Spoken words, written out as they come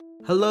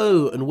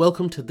Hello, and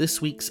welcome to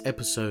this week's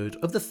episode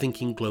of the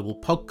Thinking Global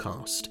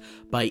podcast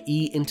by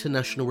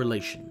International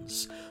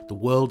Relations, the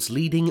world's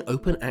leading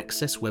open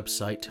access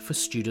website for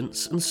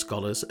students and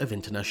scholars of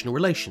international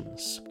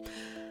relations.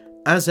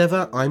 As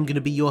ever, I'm going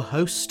to be your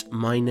host.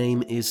 My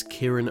name is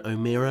Kieran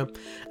O'Meara,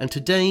 and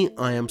today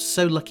I am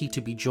so lucky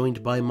to be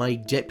joined by my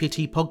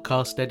deputy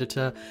podcast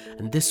editor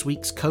and this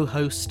week's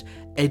co-host,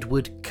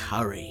 Edward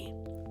Curry.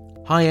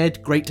 Hi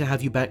Ed, great to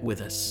have you back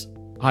with us.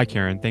 Hi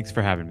Kieran, thanks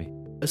for having me.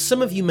 As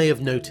some of you may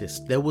have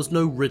noticed, there was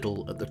no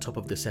riddle at the top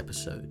of this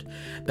episode.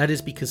 That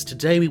is because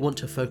today we want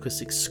to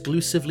focus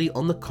exclusively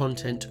on the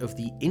content of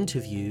the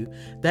interview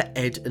that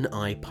Ed and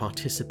I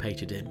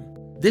participated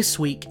in. This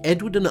week,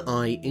 Edward and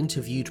I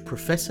interviewed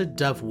Professor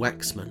Dov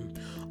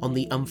Waxman on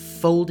the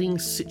unfolding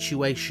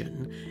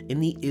situation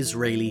in the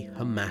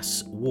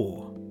Israeli-Hamas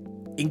war.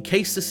 In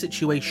case the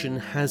situation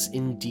has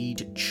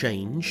indeed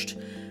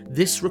changed,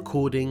 this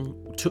recording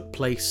took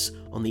place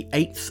on the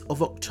 8th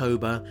of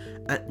October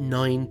at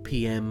 9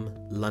 p.m.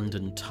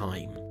 London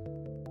time.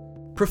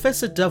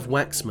 Professor Dov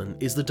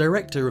Waxman is the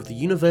director of the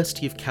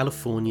University of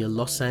California,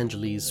 Los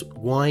Angeles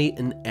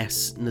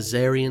Y&S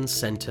Nazarian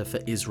Center for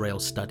Israel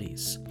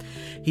Studies.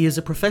 He is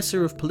a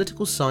professor of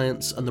political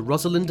science and the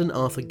Rosalind and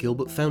Arthur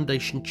Gilbert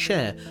Foundation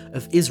Chair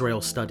of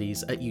Israel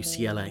Studies at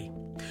UCLA.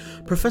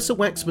 Professor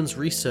Waxman's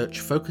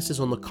research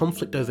focuses on the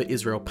conflict over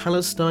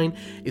Israel-Palestine,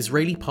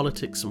 Israeli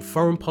politics and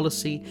foreign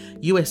policy,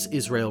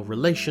 US-Israel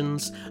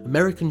relations,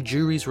 American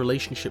Jewry's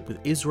relationship with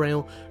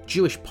Israel,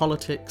 Jewish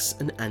politics,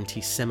 and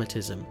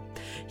anti-Semitism.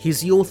 He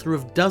is the author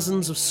of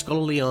dozens of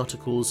scholarly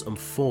articles and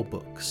 4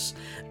 books.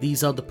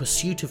 These are The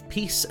Pursuit of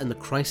Peace and the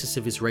Crisis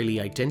of Israeli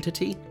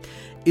Identity,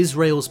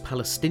 Israel's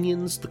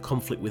Palestinians, The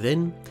Conflict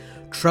Within,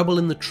 Trouble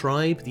in the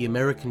Tribe, the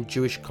American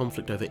Jewish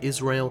conflict over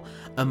Israel,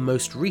 and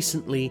most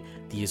recently,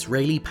 the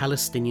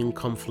Israeli-Palestinian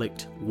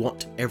conflict,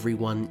 What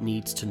Everyone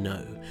Needs to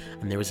Know.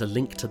 And there is a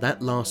link to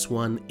that last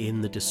one in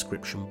the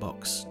description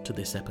box to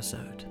this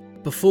episode.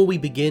 Before we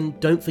begin,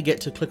 don't forget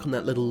to click on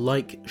that little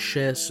like,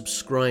 share,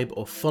 subscribe,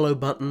 or follow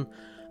button.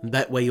 And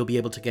that way you'll be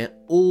able to get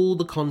all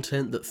the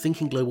content that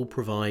Thinking Global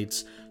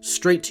provides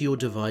straight to your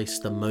device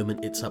the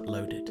moment it's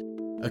uploaded.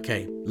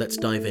 Okay, let's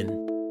dive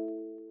in.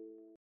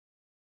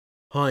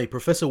 Hi,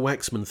 Professor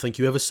Waxman, thank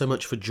you ever so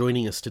much for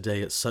joining us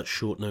today at such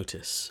short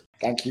notice.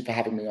 Thank you for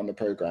having me on the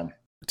programme.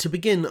 To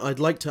begin, I'd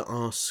like to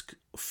ask,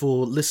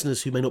 for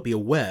listeners who may not be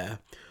aware,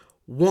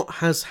 what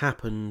has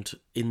happened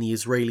in the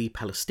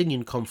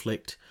Israeli-Palestinian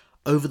conflict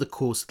over the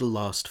course of the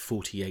last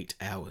 48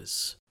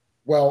 hours?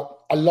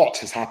 Well, a lot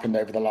has happened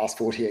over the last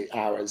 48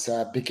 hours,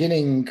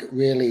 beginning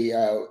really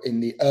in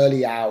the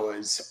early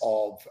hours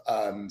of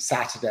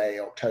Saturday,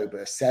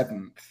 October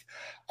 7th,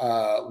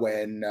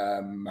 when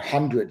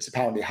hundreds of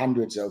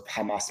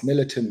Hamas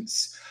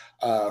militants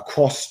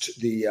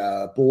crossed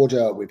the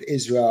border with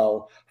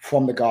Israel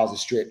from the Gaza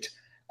Strip,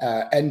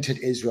 entered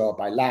Israel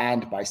by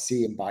land, by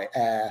sea, and by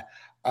air,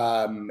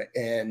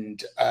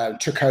 and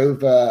took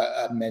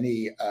over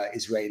many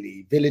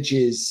Israeli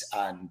villages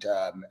and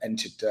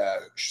entered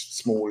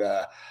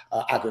smaller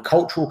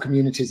agricultural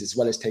communities, as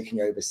well as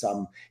taking over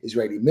some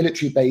Israeli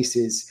military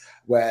bases,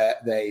 where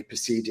they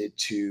proceeded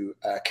to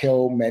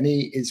kill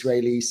many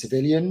Israeli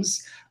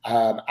civilians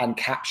and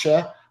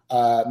capture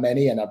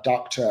many and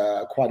abduct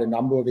quite a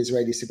number of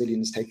Israeli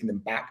civilians, taking them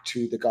back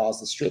to the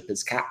Gaza Strip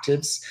as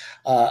captives.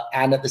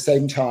 And at the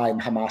same time,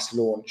 Hamas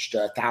launched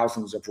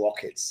thousands of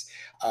rockets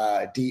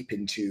deep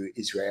into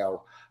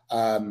Israel.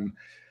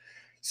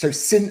 So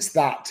since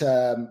that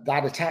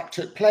attack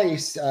took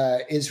place,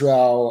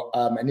 Israel,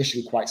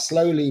 initially quite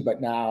slowly,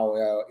 but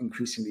now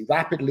increasingly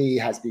rapidly,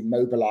 has been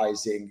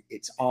mobilizing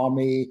its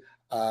army.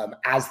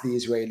 As the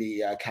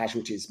Israeli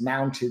casualties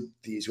mounted,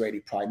 the Israeli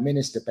Prime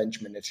Minister,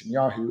 Benjamin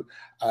Netanyahu,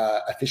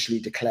 officially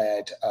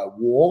declared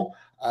war.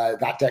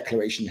 That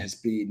declaration has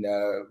been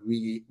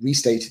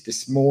restated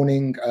this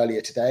morning,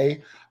 earlier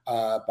today,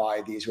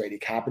 by the Israeli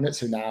cabinet.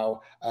 So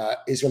now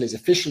Israel is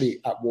officially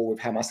at war with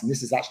Hamas, and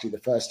this is actually the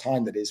first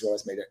time that Israel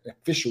has made an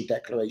official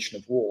declaration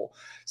of war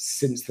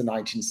since the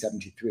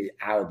 1973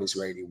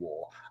 Arab-Israeli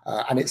War.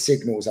 And it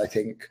signals, I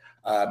think,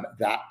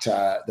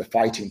 that the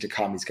fighting to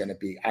come is going to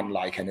be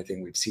unlike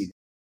anything we've seen.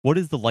 What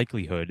is the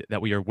likelihood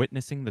that we are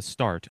witnessing the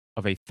start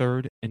of a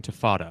third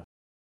intifada?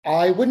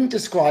 I wouldn't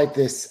describe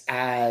this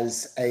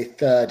as a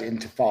third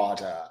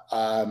intifada,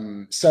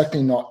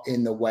 certainly not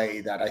in the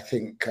way that I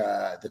think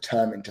the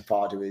term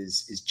intifada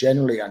is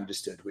generally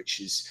understood, which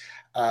is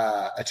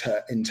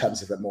in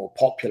terms of a more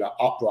popular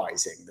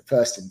uprising. The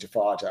first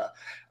intifada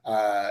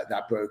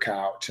that broke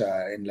out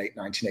in late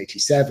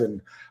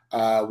 1987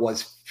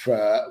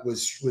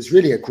 was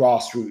really a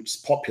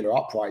grassroots popular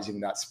uprising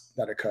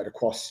that occurred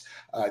across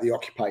the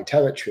occupied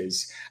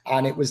territories,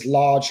 and it was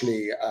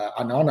largely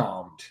an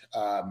unarmed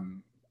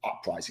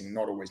uprising,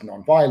 not always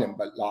non-violent,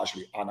 but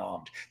largely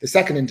unarmed. The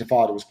second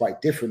intifada was quite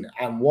different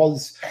and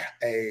was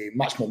a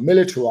much more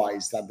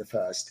militarized than the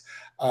first,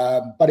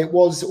 but it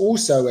was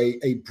also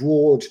a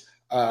broad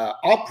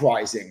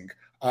uprising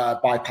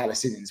by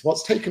Palestinians.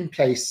 What's taken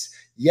place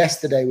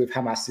yesterday with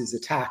Hamas's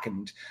attack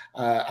and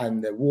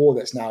the war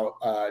that's now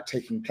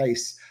taking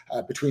place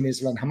between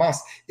Israel and Hamas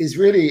is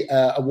really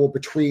a war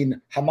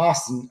between Hamas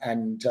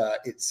and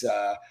its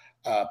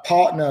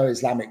partner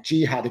Islamic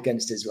Jihad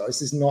against Israel.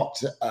 This is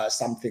not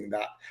something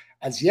that,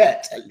 as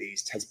yet at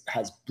least,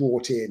 has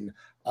brought in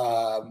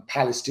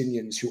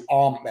Palestinians who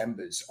aren't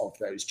members of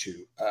those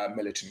two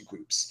militant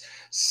groups.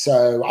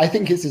 So I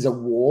think this is a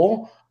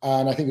war,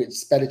 and I think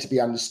it's better to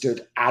be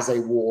understood as a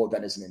war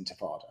than as an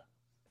intifada.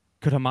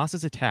 Could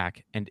Hamas's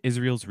attack and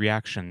Israel's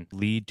reaction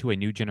lead to a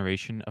new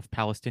generation of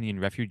Palestinian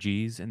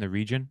refugees in the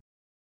region?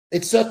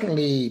 It's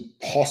certainly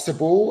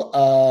possible.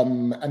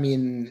 I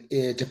mean,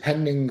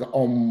 depending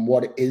on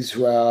what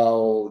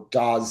Israel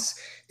does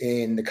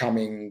in the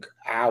coming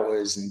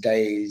hours and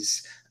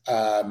days,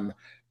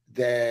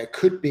 there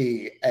could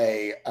be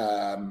a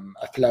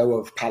flow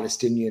of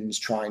Palestinians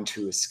trying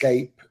to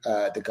escape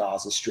the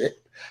Gaza Strip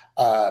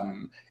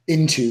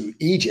into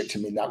Egypt. I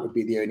mean, that would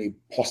be the only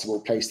possible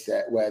place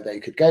where they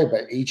could go.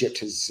 But Egypt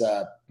has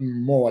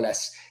more or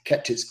less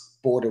kept its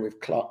border with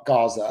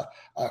Gaza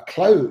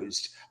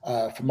closed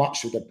for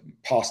much of the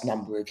past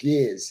number of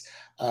years.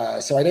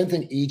 So I don't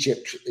think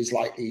Egypt is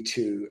likely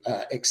to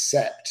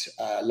accept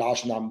a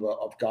large number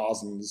of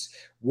Gazans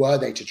were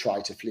they to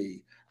try to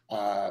flee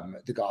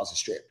the Gaza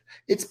Strip.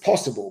 It's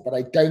possible, but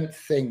I don't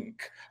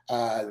think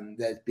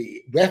there'd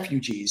be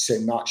refugees so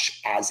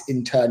much as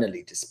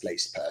internally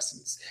displaced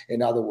persons.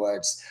 In other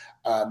words,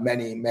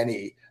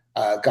 many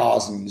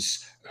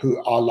Gazans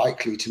who are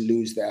likely to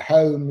lose their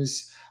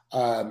homes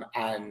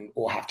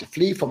or have to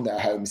flee from their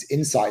homes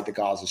inside the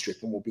Gaza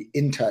Strip and will be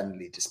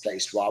internally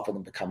displaced rather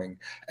than becoming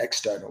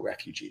external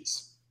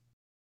refugees.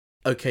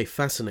 Okay,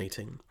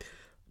 fascinating.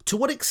 To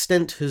what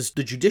extent has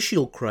the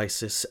judicial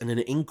crisis and an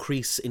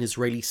increase in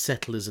Israeli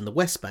settlers in the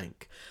West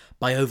Bank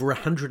by over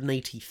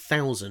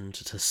 180,000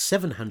 to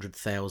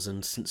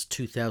 700,000 since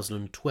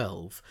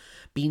 2012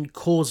 been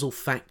causal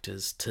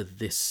factors to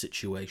this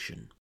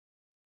situation?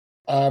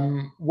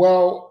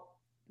 Well,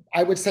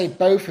 I would say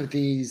both of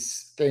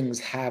these things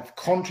have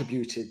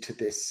contributed to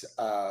this,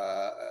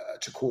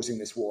 to causing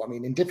this war. I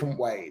mean, in different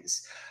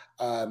ways.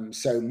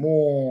 So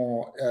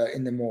more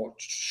in the more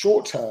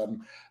short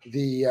term,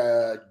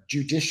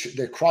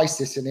 the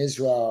crisis in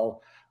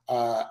Israel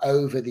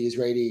over the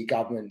Israeli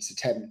government's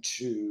attempt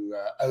to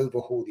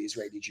overhaul the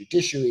Israeli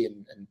judiciary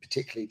and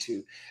particularly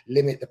to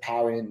limit the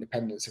power and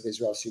independence of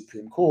Israel's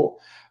Supreme Court,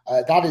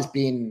 that has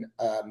been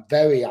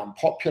very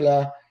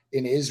unpopular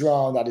in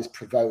Israel. That has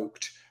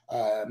provoked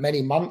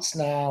many months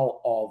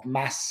now of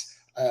mass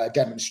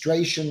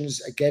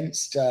demonstrations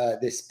against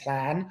this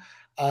plan.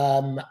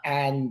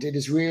 And it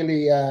has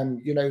really,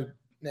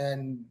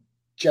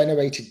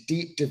 generated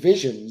deep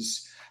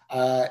divisions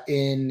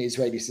in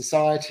Israeli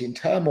society and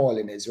turmoil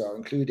in Israel,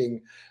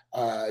 including,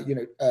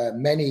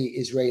 many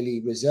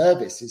Israeli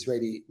reservists,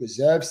 Israeli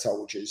reserve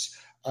soldiers,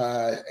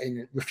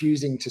 in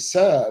refusing to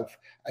serve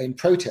in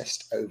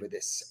protest over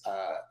this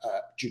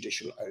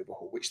judicial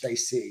overhaul, which they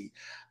see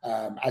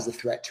as a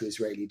threat to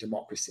Israeli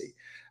democracy.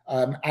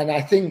 And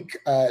I think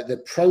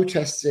the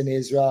protests in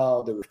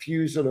Israel, the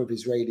refusal of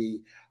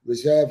Israeli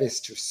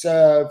reservists to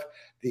serve,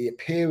 the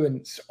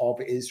appearance of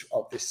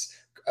this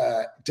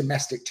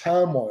domestic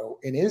turmoil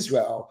in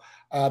Israel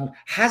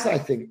has, I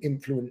think,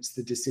 influenced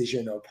the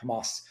decision of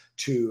Hamas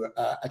to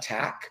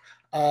attack.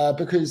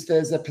 Because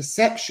there's a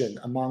perception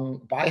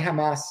by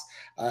Hamas,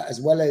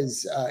 as well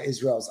as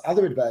Israel's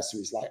other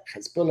adversaries like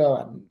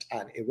Hezbollah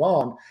and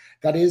Iran,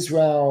 that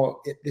Israel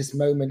at this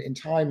moment in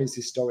time is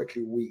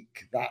historically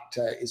weak, that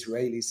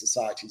Israeli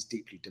society is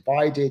deeply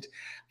divided.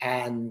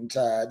 And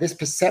this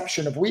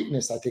perception of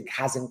weakness, I think,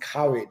 has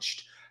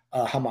encouraged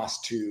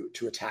Hamas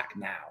to attack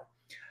now.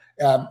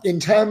 In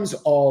terms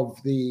of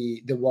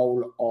the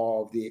role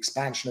of the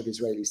expansion of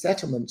Israeli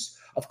settlements,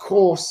 of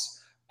course,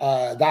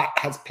 that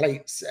has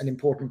played an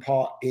important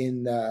part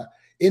in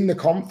the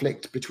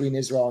conflict between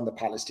Israel and the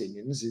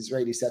Palestinians.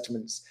 Israeli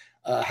settlements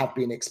have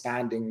been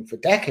expanding for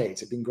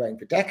decades, have been growing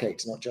for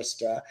decades, not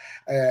just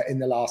in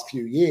the last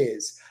few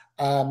years.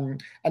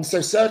 And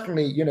so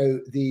certainly,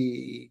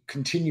 the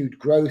continued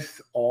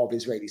growth of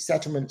Israeli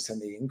settlements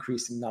and the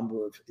increase in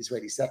number of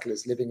Israeli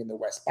settlers living in the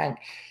West Bank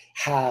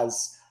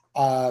has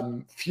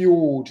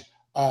fueled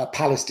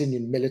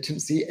Palestinian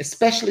militancy,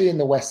 especially in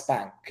the West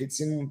Bank. It's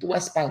in the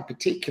West Bank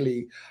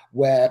particularly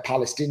where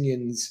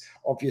Palestinians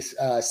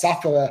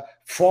suffer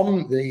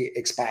from the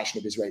expansion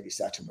of Israeli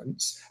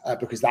settlements,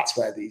 because that's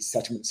where these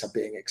settlements are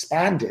being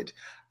expanded.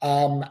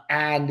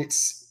 And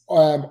it's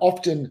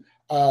often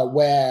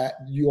where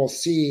you'll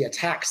see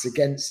attacks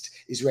against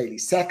Israeli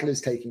settlers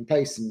taking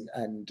place,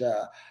 and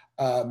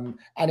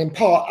in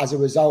part as a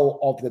result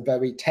of the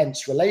very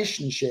tense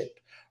relationship,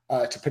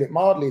 to put it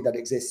mildly, that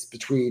exists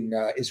between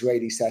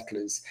Israeli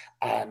settlers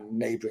and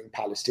neighboring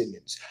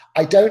Palestinians.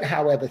 I don't,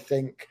 however,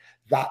 think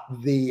that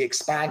the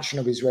expansion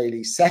of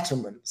Israeli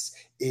settlements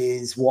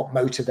is what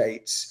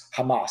motivates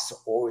Hamas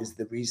or is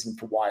the reason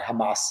for why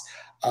Hamas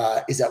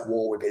is at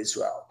war with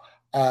Israel.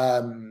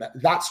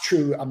 That's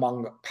true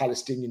among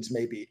Palestinians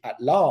maybe at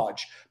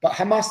large, but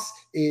Hamas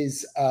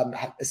is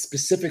a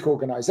specific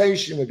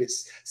organization with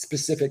its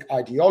specific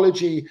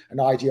ideology, an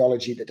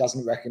ideology that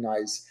doesn't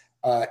recognize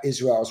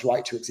Israel's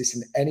right to exist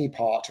in any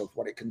part of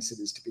what it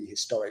considers to be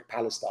historic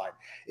Palestine.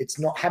 It's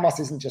not, Hamas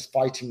isn't just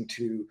fighting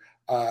to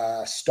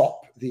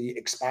stop the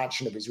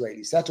expansion of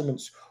Israeli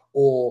settlements,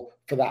 or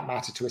for that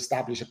matter, to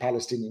establish a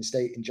Palestinian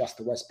state in just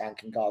the West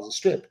Bank and Gaza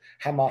Strip.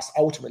 Hamas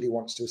ultimately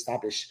wants to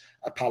establish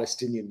a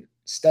Palestinian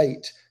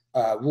state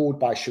ruled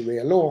by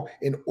Sharia law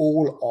in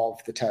all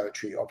of the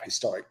territory of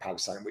historic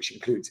Palestine, which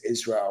includes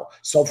Israel,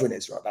 sovereign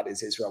Israel, that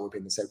is Israel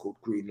within the so-called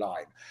Green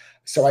Line.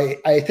 So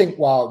I think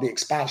while the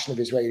expansion of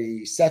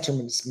Israeli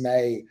settlements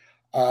may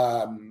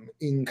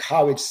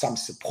encourage some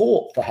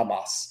support for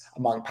Hamas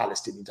among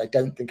Palestinians, I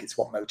don't think it's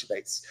what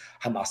motivates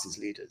Hamas's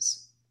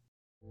leaders.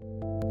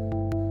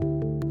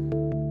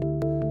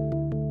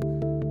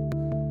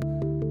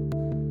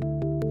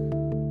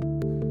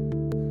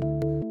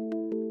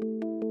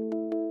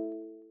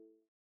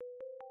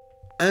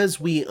 As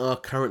we are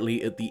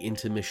currently at the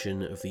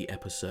intermission of the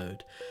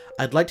episode,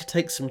 I'd like to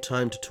take some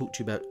time to talk to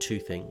you about two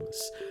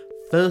things.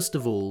 First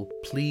of all,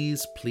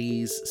 please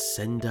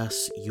send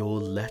us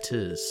your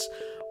letters.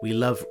 We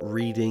love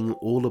reading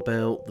all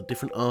about the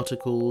different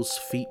articles,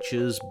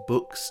 features,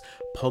 books,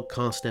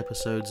 podcast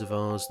episodes of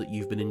ours that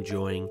you've been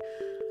enjoying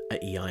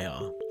at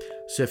EIR.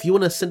 So if you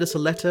want to send us a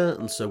letter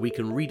and so we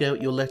can read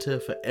out your letter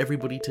for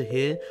everybody to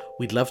hear,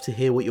 we'd love to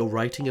hear what you're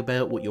writing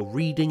about, what you're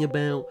reading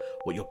about,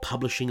 what you're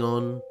publishing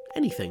on,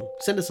 anything.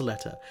 Send us a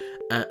letter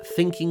at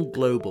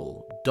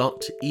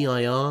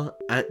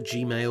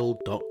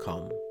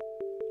thinkingglobal.eir@gmail.com.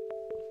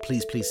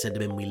 Please send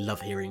them in. We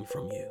love hearing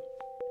from you.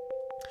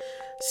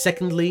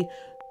 Secondly,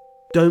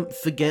 don't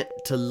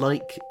forget to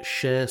like,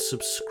 share,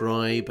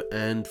 subscribe,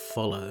 and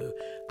follow.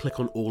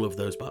 Click on all of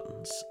those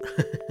buttons.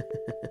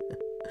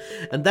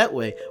 And that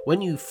way,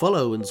 when you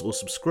follow or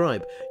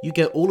subscribe, you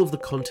get all of the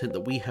content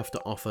that we have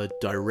to offer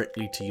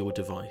directly to your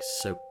device.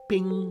 So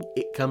ping,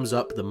 it comes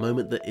up the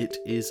moment that it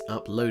is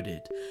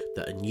uploaded,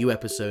 that a new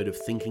episode of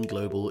Thinking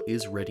Global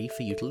is ready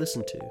for you to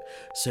listen to.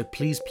 So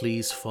please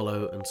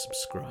follow and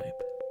subscribe.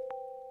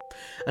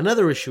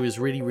 Another issue is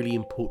really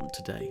important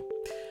today.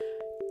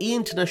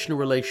 International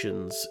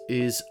Relations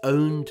is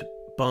owned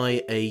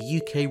by a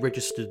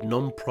UK-registered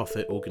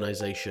non-profit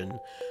organisation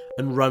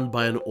and run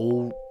by an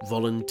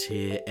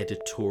all-volunteer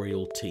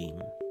editorial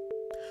team.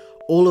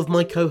 All of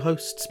my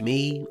co-hosts,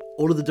 me,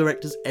 all of the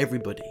directors,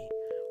 everybody,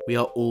 we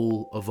are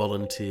all a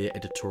volunteer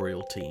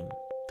editorial team.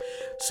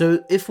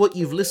 So if what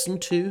you've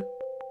listened to,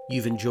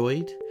 you've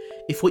enjoyed,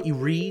 if what you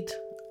read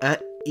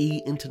at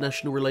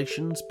International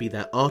Relations, be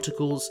that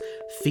articles,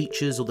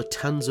 features, or the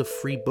tons of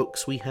free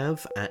books we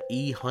have at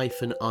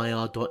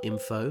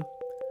e-ir.info,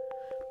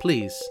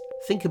 please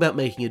think about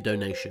making a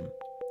donation.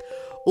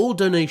 All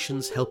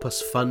donations help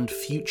us fund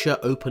future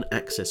open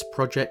access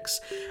projects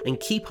and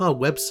keep our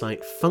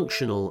website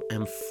functional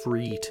and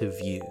free to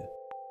view.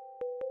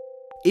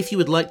 If you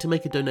would like to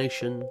make a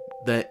donation,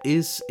 there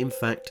is in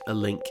fact a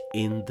link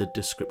in the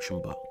description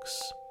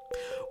box.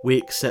 We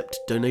accept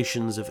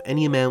donations of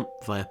any amount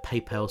via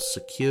PayPal's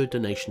secure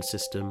donation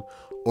system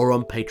or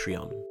on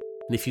Patreon.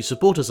 And if you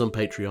support us on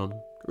Patreon,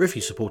 or if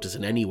you support us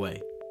in any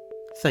way,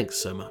 thanks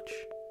so much.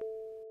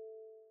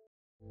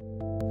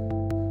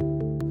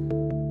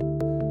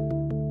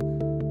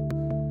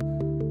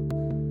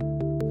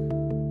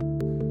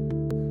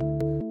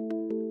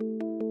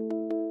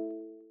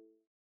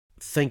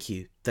 Thank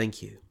you.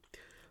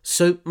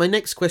 So my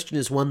next question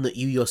is one that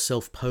you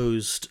yourself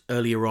posed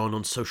earlier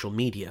on social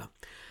media.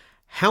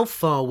 How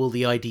far will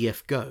the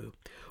IDF go?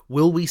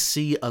 Will we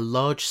see a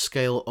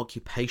large-scale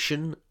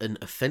occupation, an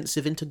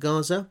offensive into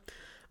Gaza?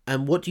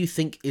 And what do you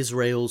think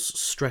Israel's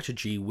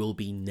strategy will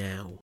be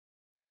now?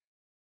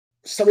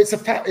 So it's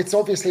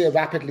obviously a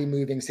rapidly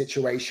moving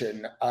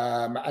situation,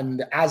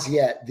 and as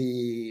yet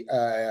the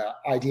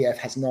IDF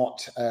has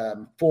not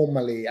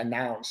formally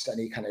announced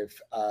any kind of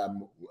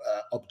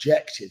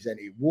objectives,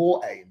 any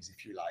war aims,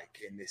 if you like,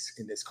 in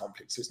this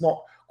conflict. So it's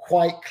not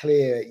quite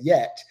clear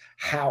yet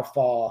how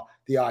far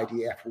the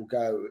IDF will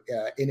go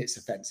in its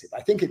offensive.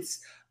 I think it's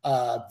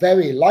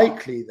very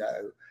likely,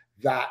 though,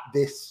 that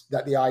the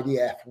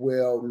IDF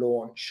will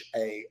launch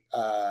a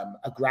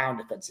ground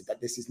offensive, that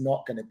this is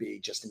not going to be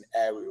just an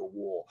aerial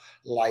war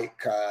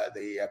like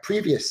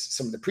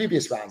some of the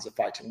previous rounds of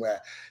fighting, where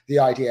the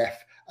IDF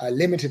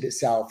limited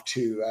itself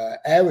to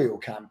aerial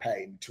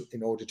campaign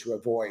in order to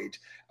avoid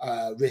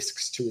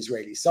risks to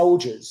Israeli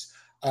soldiers.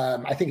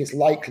 I think it's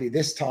likely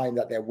this time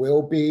that there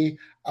will be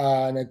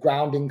a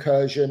ground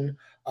incursion.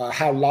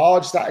 How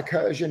large that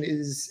incursion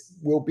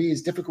will be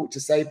is difficult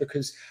to say,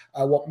 because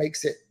what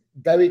makes it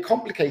very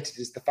complicated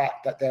is the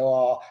fact that there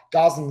are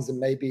dozens and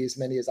maybe as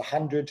many as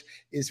 100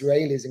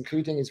 Israelis,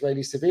 including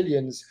Israeli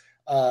civilians,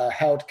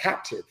 held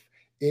captive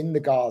in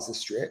the Gaza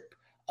Strip,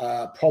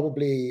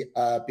 probably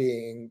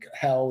being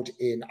held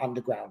in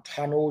underground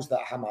tunnels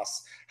that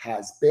Hamas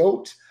has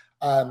built.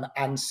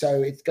 And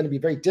so it's going to be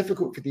very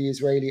difficult for the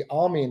Israeli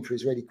army and for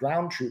Israeli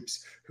ground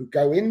troops who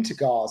go into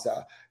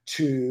Gaza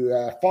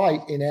to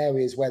fight in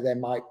areas where there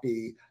might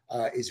be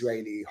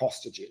Israeli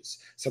hostages.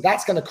 So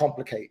that's going to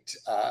complicate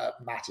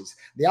matters.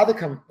 The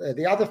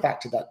other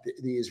factor that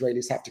the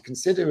Israelis have to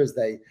consider as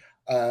they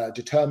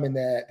determine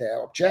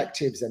their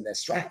objectives and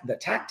their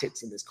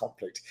tactics in this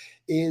conflict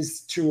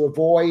is to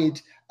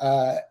avoid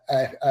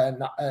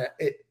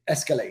it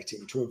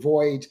escalating, to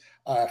avoid,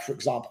 for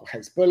example,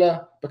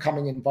 Hezbollah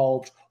becoming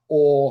involved,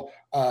 or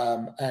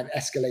an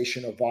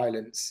escalation of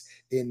violence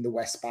in the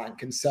West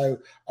Bank. And so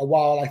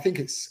while I think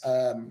it's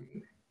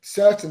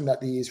certain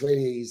that the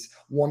Israelis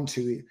want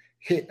to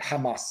hit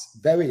Hamas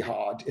very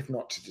hard, if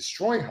not to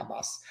destroy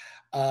Hamas,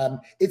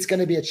 it's going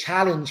to be a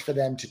challenge for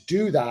them to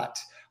do that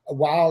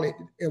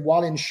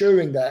while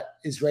ensuring that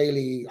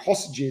Israeli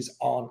hostages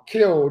aren't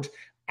killed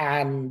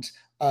and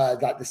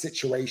that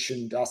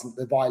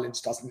the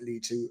violence doesn't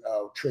lead to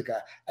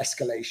trigger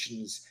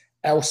escalations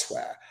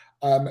elsewhere.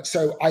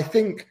 So I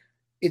think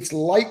it's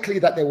likely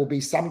that there will be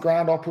some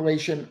ground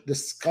operation. The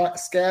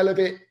scale of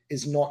it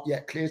is not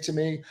yet clear to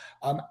me.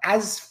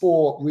 As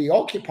for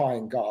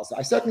reoccupying Gaza,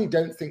 I certainly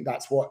don't think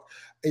that's what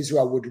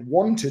Israel would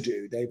want to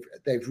do.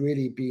 They've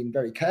really been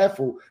very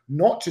careful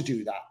not to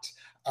do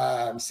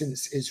that.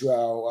 Since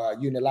Israel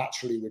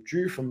unilaterally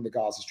withdrew from the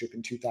Gaza Strip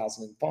in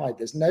 2005,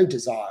 there's no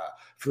desire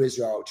for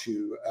Israel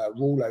to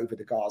rule over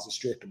the Gaza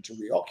Strip and to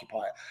reoccupy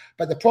it.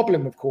 But the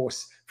problem, of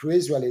course, for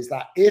Israel is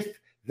that if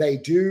they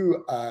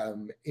do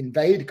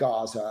invade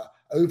Gaza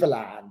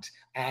overland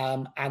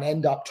and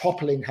end up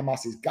toppling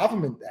Hamas's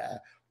government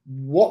there,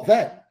 what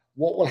then?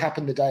 What will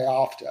happen the day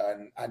after,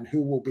 and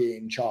who will be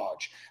in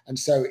charge? And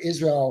so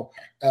Israel,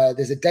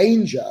 there's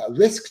a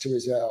risk to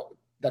Israel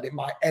that it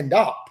might end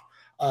up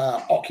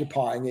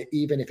occupying it,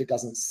 even if it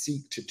doesn't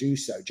seek to do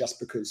so,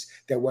 just because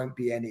there won't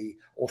be any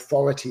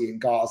authority in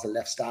Gaza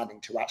left standing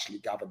to actually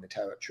govern the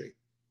territory.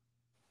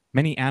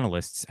 Many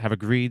analysts have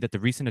agreed that the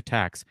recent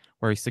attacks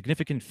were a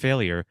significant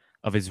failure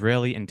of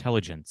Israeli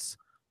intelligence.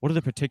 What are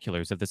the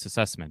particulars of this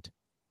assessment?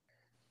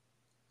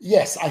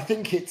 Yes, I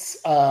think it's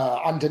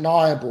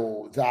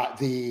undeniable that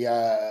the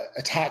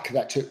attack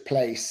that took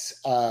place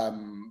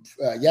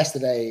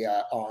yesterday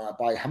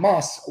by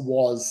Hamas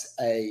was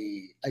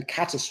a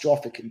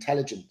catastrophic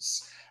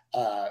intelligence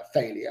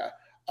failure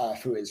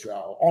for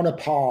Israel, on a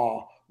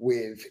par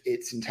with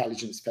its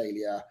intelligence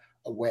failure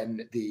when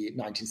the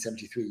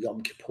 1973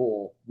 Yom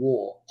Kippur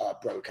War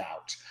broke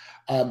out.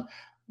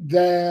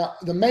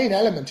 The main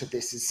element of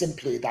this is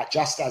simply that,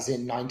 just as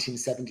in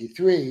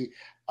 1973,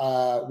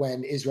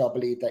 when Israel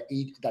believed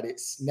that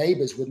its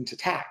neighbors wouldn't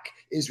attack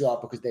Israel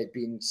because they'd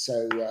been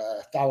so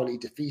thoroughly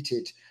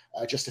defeated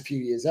just a few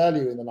years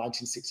earlier in the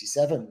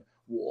 1967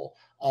 war,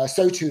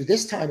 so too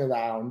this time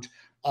around,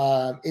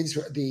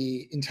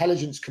 the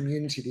intelligence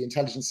community, the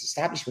intelligence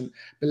establishment,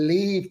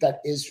 believed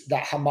that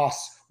Hamas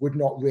would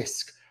not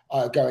risk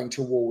going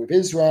to war with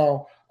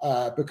Israel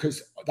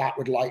because that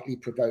would likely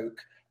provoke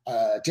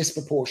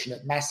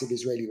disproportionate, massive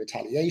Israeli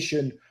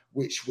retaliation,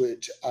 which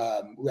would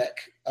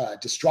wreak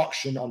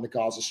destruction on the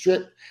Gaza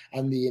Strip.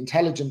 And the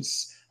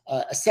intelligence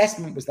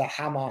assessment was that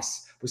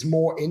Hamas was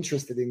more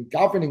interested in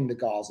governing the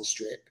Gaza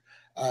Strip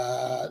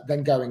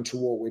than going to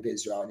war with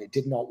Israel, and it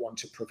did not want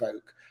to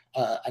provoke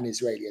an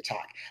Israeli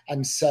attack.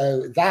 And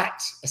so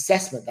that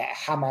assessment that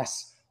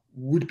Hamas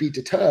would be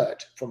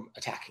deterred from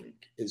attacking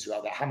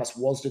Israel, that Hamas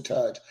was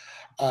deterred,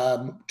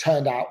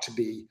 turned out to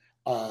be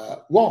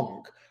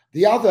wrong.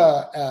 The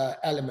other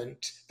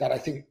element that I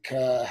think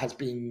has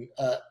been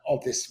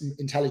of this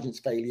intelligence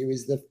failure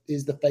is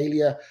the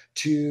failure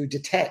to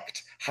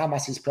detect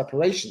Hamas's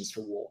preparations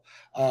for war.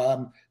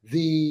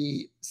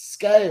 The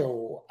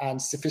scale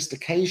and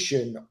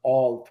sophistication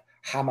of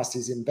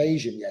Hamas's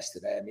invasion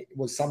yesterday, I mean, it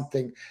was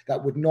something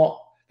that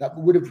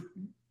would have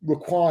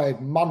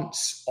required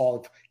months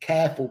of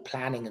careful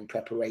planning and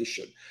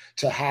preparation,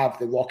 to have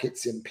the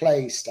rockets in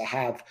place, to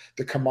have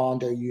the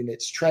commando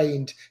units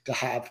trained, to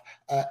have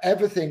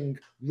everything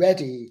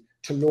ready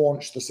to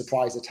launch the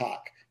surprise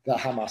attack that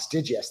Hamas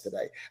did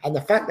yesterday. And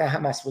the fact that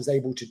Hamas was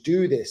able to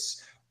do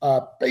this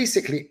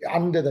basically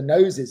under the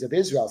noses of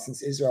Israel,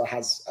 since Israel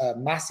has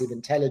massive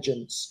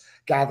intelligence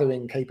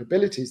gathering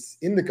capabilities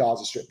in the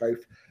Gaza Strip,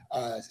 both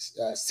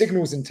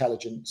signals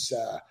intelligence,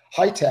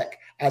 high tech,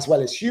 as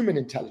well as human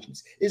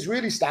intelligence, is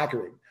really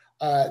staggering.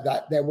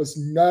 That there was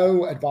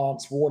no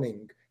advance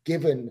warning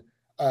given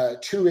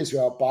to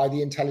Israel by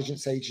the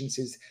intelligence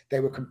agencies. They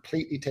were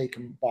completely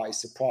taken by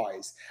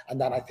surprise. And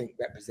that, I think,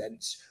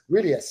 represents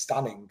really a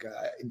stunning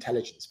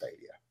intelligence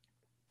failure.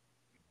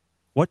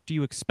 What do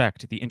you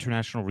expect the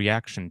international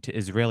reaction to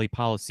Israeli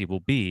policy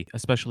will be,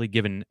 especially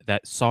given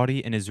that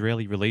Saudi and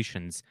Israeli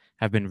relations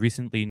have been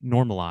recently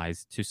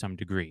normalized to some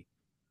degree?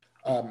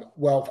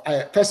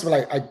 First of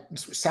all,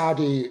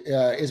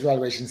 Saudi-Israel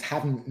relations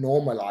haven't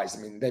normalized.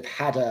 I mean, they've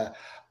had a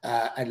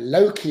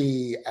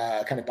low-key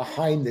kind of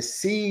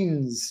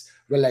behind-the-scenes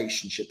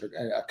relationship,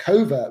 a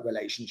covert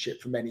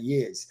relationship for many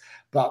years.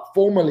 But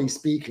formally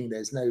speaking,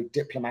 there's no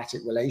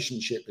diplomatic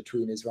relationship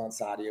between Israel and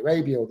Saudi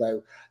Arabia,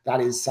 although that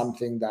is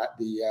something that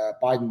the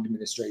Biden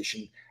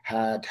administration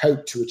had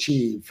hoped to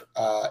achieve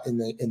in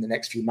the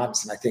next few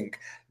months. And I think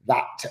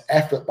that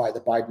effort by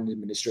the Biden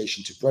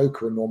administration to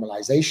broker a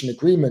normalization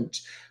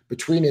agreement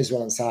between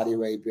Israel and Saudi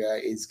Arabia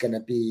is going to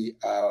be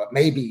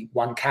maybe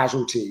one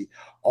casualty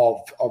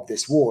of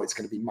this war. It's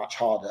going to be much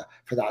harder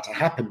for that to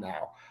happen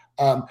now.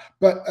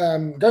 But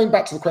going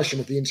back to the question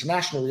of the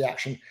international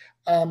reaction,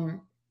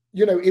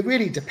 it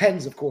really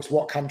depends, of course,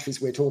 what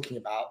countries we're talking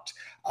about.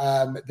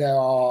 There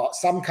are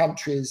some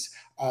countries,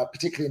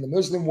 particularly in the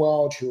Muslim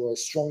world, who are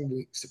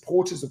strongly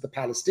supporters of the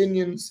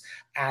Palestinians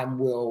and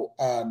will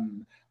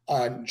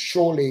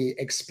surely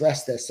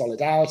express their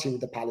solidarity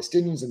with the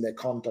Palestinians and their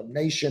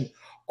condemnation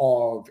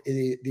of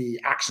the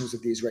actions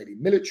of the Israeli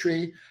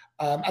military.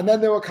 And then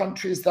there are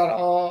countries that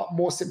are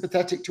more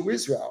sympathetic to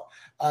Israel,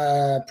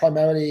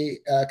 primarily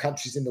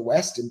countries in the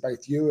West, in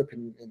both Europe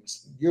and in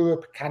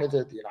Europe,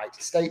 Canada, the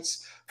United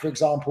States, for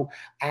example.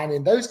 And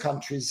in those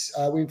countries,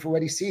 we've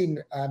already seen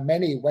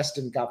many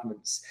Western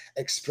governments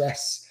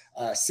express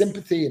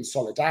sympathy and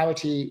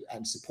solidarity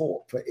and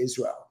support for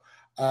Israel.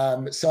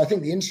 So I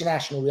think the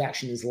international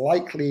reaction is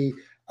likely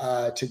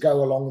to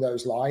go along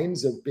those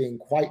lines of being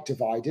quite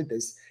divided.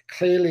 There's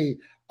clearly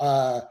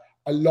a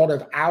lot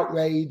of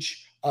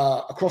outrage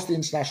across the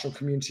international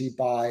community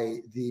by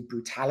the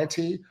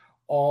brutality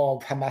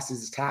of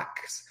Hamas's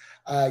attacks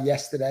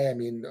yesterday. I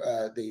mean,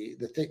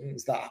 the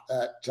things that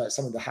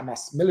some of the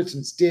Hamas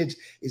militants did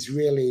is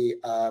really,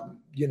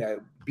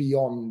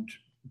 beyond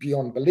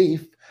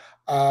belief.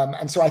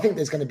 And so I think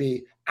there's going to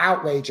be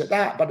outrage at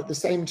that. But at the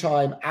same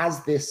time,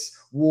 as this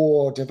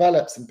war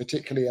develops, and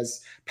particularly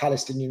as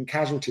Palestinian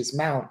casualties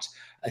mount,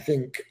 I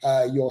think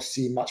you'll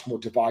see much more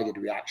divided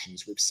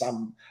reactions, with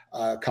some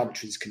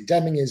countries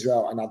condemning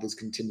Israel and others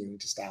continuing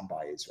to stand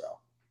by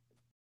Israel.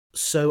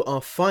 So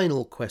our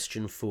final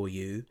question for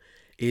you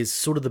is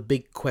sort of the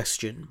big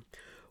question,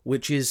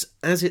 which is,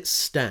 as it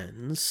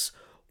stands,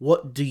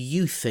 what do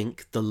you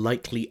think the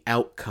likely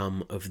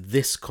outcome of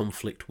this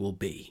conflict will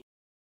be?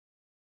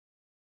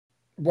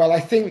 Well, I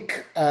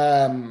think,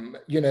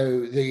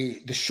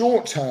 the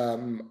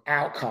short-term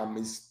outcome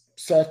is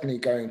certainly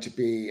going to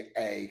be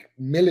a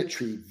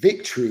military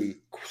victory,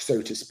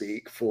 so to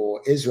speak, for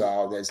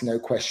Israel. There's no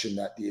question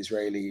that the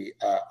Israeli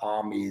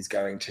army is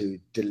going to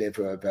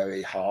deliver a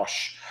very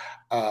harsh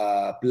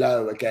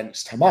blow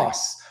against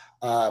Hamas.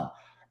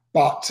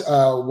 But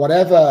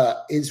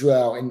whatever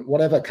Israel, and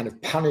whatever kind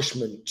of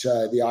punishment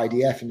the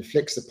IDF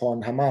inflicts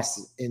upon Hamas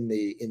in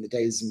the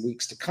days and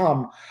weeks to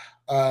come,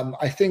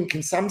 I think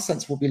in some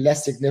sense will be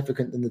less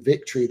significant than the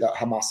victory that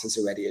Hamas has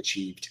already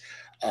achieved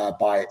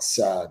by its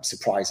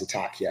surprise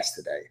attack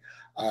yesterday.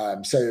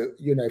 So,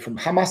 from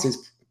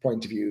Hamas's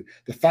point of view,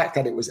 the fact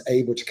that it was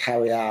able to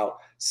carry out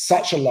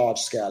such a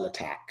large-scale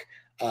attack,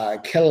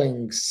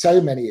 killing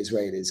so many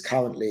Israelis,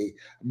 currently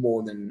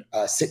more than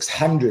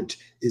 600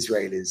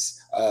 Israelis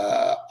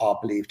are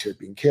believed to have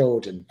been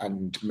killed,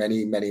 and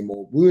many, many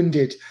more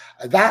wounded,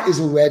 that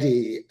is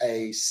already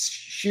a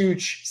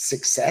huge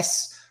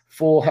success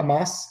for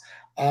Hamas.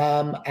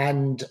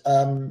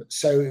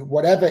 So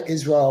whatever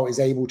Israel is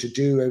able to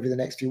do over the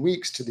next few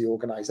weeks to the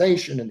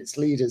organization and its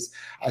leaders,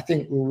 I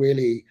think will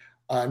really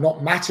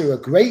not matter a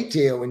great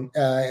deal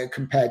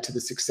compared to the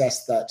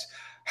success that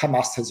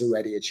Hamas has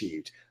already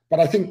achieved. But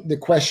I think the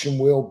question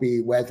will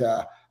be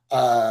whether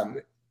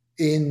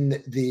in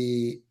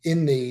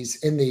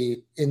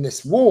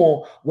this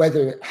war,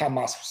 whether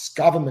Hamas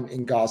government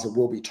in Gaza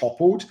will be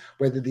toppled,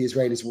 whether the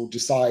Israelis will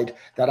decide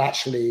that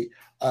actually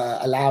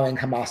allowing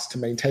Hamas to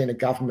maintain a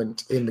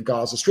government in the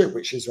Gaza Strip,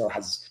 which Israel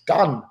has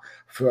done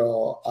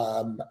for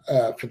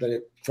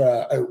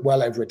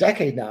well over a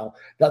decade now,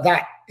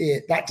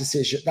 that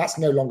decision, that's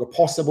no longer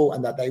possible,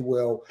 and that they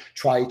will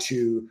try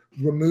to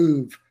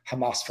remove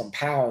Hamas from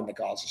power in the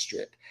Gaza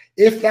Strip.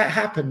 If that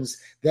happens,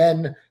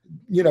 then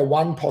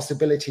one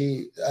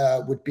possibility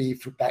would be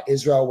that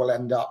Israel will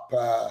end up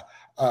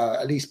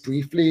at least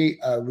briefly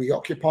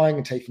reoccupying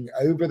and taking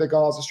over the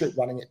Gaza Strip,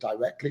 running it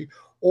directly,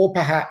 or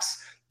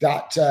perhaps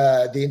that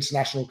the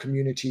international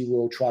community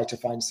will try to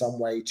find some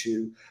way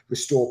to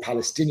restore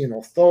Palestinian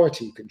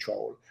Authority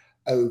control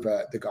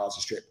over the Gaza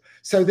Strip.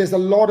 So there's a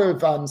lot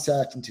of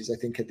uncertainties, I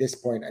think, at this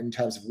point in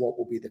terms of what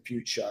will be the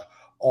future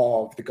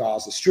of the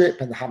Gaza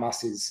Strip and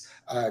Hamas's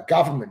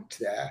government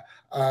there.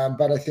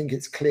 But I think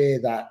it's clear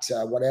that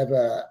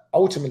whatever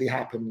ultimately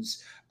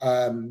happens,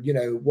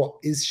 what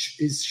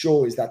is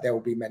sure is that there will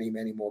be many,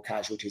 many more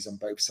casualties on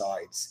both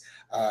sides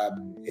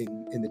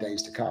in the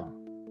days to come.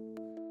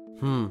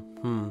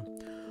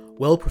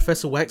 Well,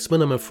 Professor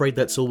Waxman, I'm afraid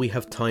that's all we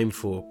have time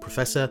for.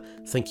 Professor,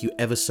 thank you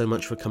ever so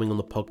much for coming on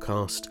the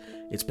podcast.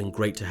 It's been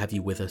great to have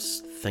you with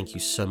us. Thank you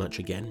so much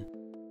again.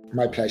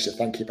 My pleasure.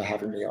 Thank you for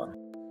having me on.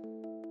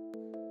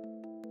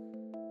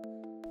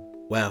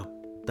 Wow,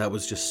 that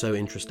was just so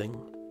interesting.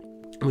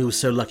 We were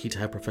so lucky to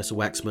have Professor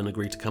Waxman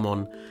agree to come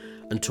on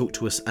and talk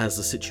to us as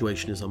the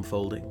situation is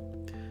unfolding.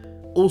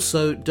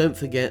 Also, don't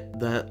forget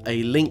that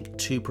a link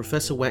to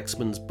Professor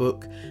Waxman's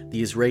book,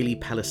 The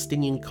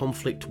Israeli-Palestinian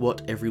Conflict: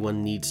 What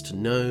Everyone Needs to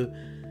Know,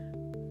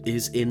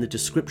 is in the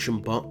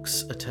description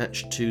box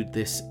attached to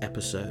this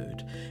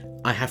episode.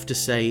 I have to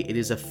say it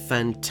is a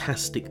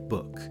fantastic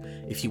book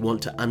if you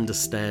want to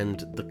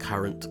understand the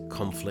current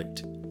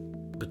conflict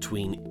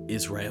between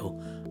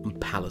Israel and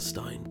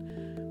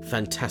Palestine.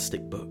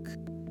 Fantastic book.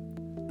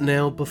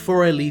 Now,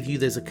 before I leave you,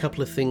 there's a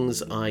couple of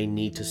things I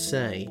need to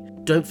say.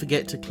 Don't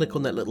forget to click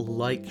on that little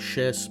like,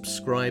 share,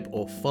 subscribe,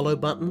 or follow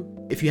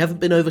button. If you haven't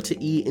been over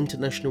to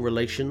International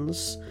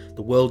Relations,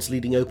 the world's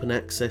leading open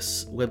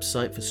access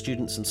website for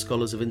students and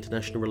scholars of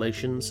international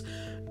relations,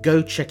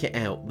 go check it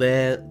out.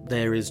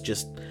 There is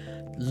just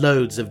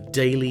loads of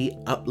daily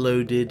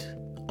uploaded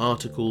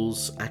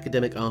articles,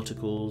 academic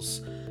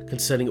articles,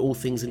 concerning all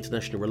things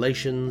international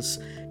relations,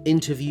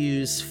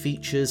 interviews,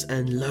 features,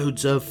 and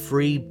loads of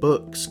free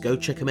books. Go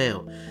check them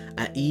out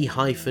at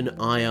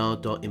e-ir.info.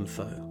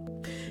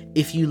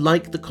 If you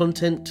like the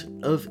content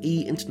of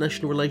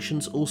International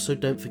Relations, also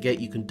don't forget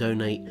you can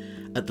donate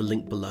at the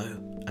link below.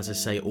 As I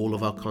say, all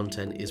of our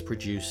content is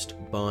produced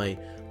by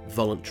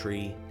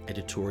voluntary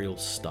editorial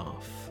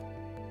staff.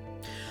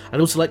 I'd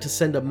also like to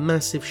send a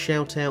massive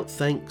shout out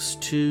thanks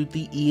to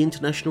the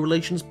International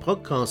Relations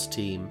podcast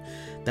team.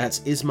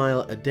 That's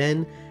Ismail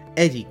Aden,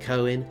 Eddie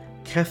Cohen,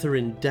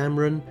 Catherine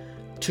Damron,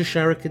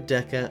 Tusharika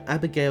Decker,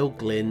 Abigail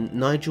Glynn,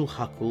 Nigel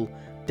Huckle,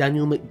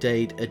 Daniel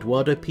McDade,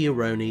 Eduardo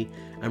Pieroni,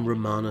 and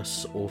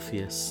Romanos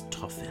Orpheus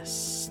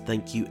Tophis.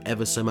 Thank you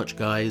ever so much,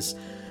 guys.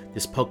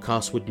 This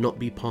podcast would not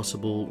be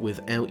possible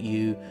without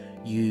you.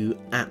 You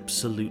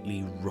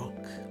absolutely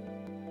rock.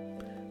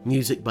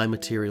 Music by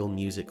Material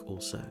Music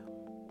also.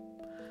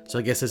 So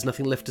I guess there's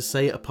nothing left to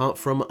say apart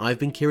from I've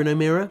been Kieran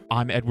O'Meara.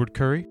 I'm Edward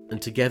Curry.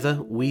 And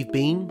together we've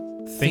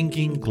been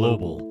Thinking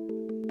Global.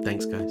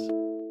 Thanks, guys.